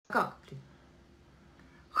healthy.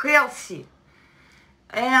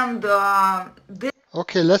 And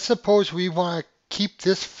okay, let's suppose we want to keep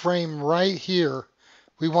this frame right here.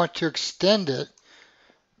 We want to extend it.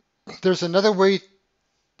 There's another way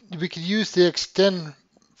we could use the extend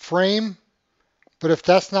frame, but if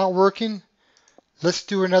that's not working, let's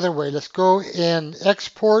do another way. Let's go and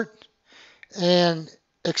export and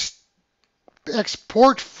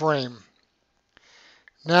export frame.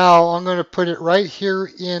 Now I'm going to put it right here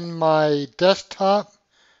in my desktop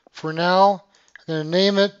for now. I'm going to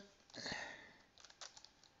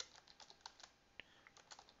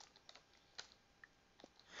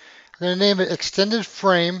name it extended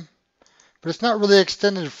frame, but it's not really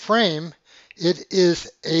extended frame. It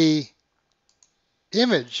is a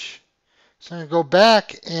image. So I'm going to go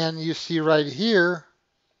back and you see right here,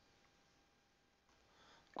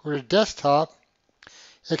 go to desktop,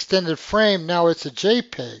 extended frame, now it's a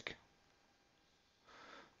JPEG.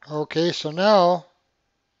 Okay, so now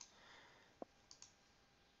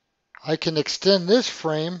I can extend this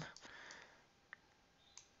frame.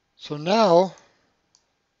 So now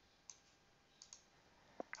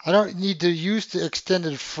I don't need to use the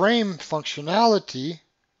extended frame functionality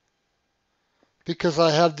because I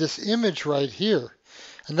have this image right here.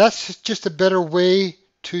 And that's just a better way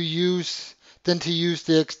to use than to use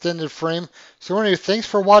the extended frame. So anyway, thanks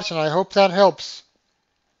for watching. I hope that helps.